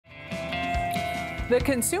The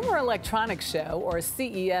Consumer Electronics Show, or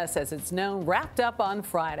CES as it's known, wrapped up on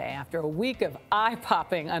Friday after a week of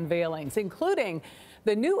eye-popping unveilings, including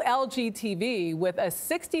the new LG TV with a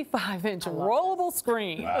 65-inch rollable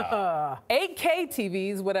screen, 8K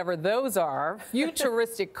TVs, whatever those are,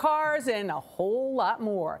 futuristic cars, and a whole lot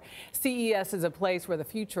more. CES is a place where the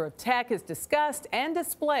future of tech is discussed and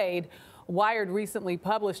displayed. Wired recently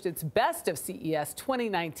published its Best of CES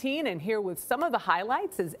 2019, and here with some of the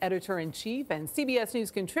highlights is editor-in-chief and CBS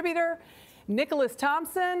News contributor Nicholas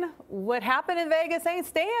Thompson. What happened in Vegas ain't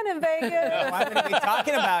staying in Vegas. No, I'm going to be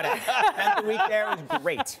talking about it. And the week there was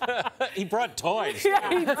great. He brought toys. Yeah,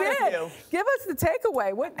 he did. Give us the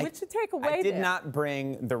takeaway. What's the takeaway? I did not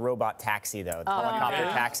bring the robot taxi, though. The helicopter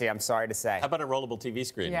taxi, I'm sorry to say. How about a rollable TV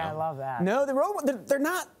screen? Yeah, I love that. No, they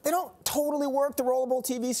don't totally work, the rollable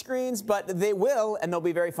TV screens, but they will, and they'll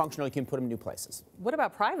be very functional. You can put them in new places. What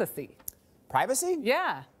about privacy? Privacy?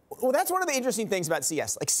 Yeah. Well, that's one of the interesting things about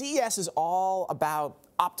CES. Like, CES is all about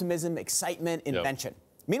optimism, excitement, invention.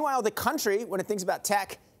 Yep. Meanwhile, the country, when it thinks about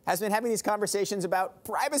tech, has been having these conversations about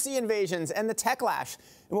privacy invasions and the techlash.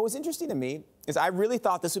 And what was interesting to me is I really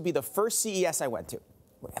thought this would be the first CES I went to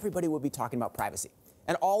where everybody would be talking about privacy.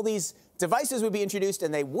 And all these devices would be introduced,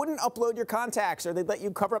 and they wouldn't upload your contacts, or they'd let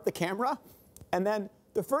you cover up the camera. And then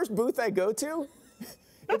the first booth I go to,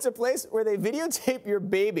 it's a place where they videotape your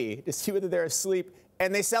baby to see whether they're asleep,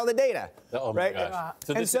 and they sell the data. Oh right? My gosh.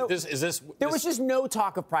 There was just no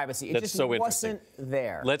talk of privacy. It just so wasn't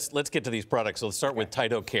there. Let's get to these products. Let's start with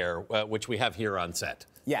Tyto Care, which we have here on set.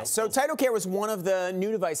 Yes, so Tyto Care was one of the new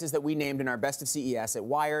devices that we named in our Best of CES at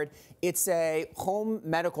Wired. It's a home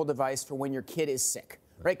medical device for when your kid is sick,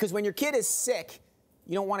 right? Because when your kid is sick,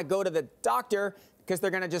 you don't want to go to the doctor because they're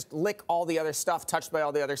going to just lick all the other stuff touched by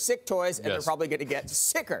all the other sick toys, and they're probably going to get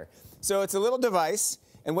sicker. So it's a little device.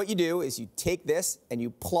 And what you do is you take this and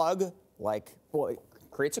you plug, it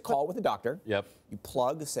creates a call with the doctor. Yep. You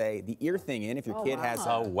plug, say, the ear thing in if your kid has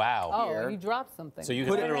Oh, wow. Oh, you dropped something. So you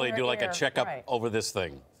can literally do like a checkup over this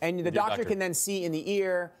thing. And the doctor can then see in the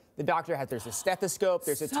ear. The doctor there's a stethoscope,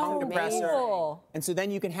 there's a tongue depressor. Cool. And so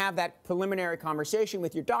then you can have that preliminary conversation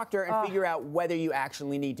with your doctor and figure out whether you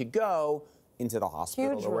actually need to go into the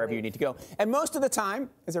hospital or wherever you need to go. And most of the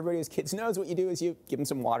time, as everybody who's kids knows, what you do is you give them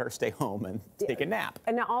some water, stay home, and take a nap.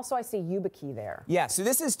 And now also I see YubiKey there. Yeah, so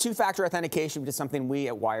this is two-factor authentication, which is something we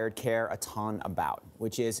at Wired care a ton about,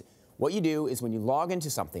 which is what you do is when you log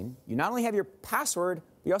into something, you not only have your password,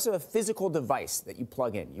 you also have a physical device that you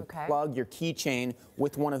plug in. You plug your keychain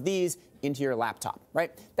with one of these into your laptop,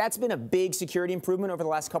 right? That's been a big security improvement over the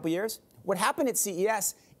last couple years. What happened at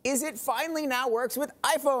CES is it finally now works with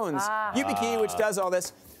iPhones. YubiKey, which does all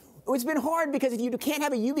this. It's been hard because if you can't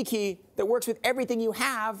have a YubiKey that works with everything you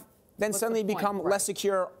have, then suddenly you become less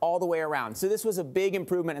secure all the way around. So this was a big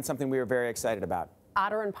improvement and something we were very excited about.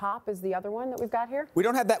 Otter and Pop is the other one that we've got here? We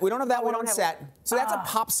don't have that. We don't have that one on set. So that's a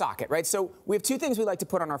pop socket, right? So we have two things we like to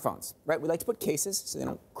put on our phones, right? We like to put cases so they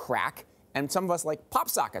don't crack. And some of us like pop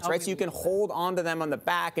sockets, right? So you can hold onto them on the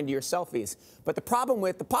back and do your selfies. But the problem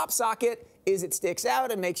with the pop socket is it sticks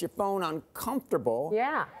out and makes your phone uncomfortable.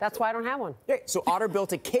 Yeah, that's why I don't have one. Okay, so Otter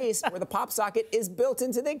built a case where the pop socket is built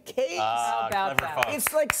into the case.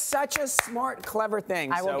 It's like such a smart, clever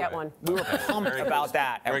thing. I will get one. We were pumped about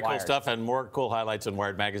that at Very cool Wired. stuff and more cool highlights in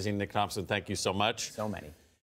Wired Magazine. Nick Thompson, thank you so much. So many.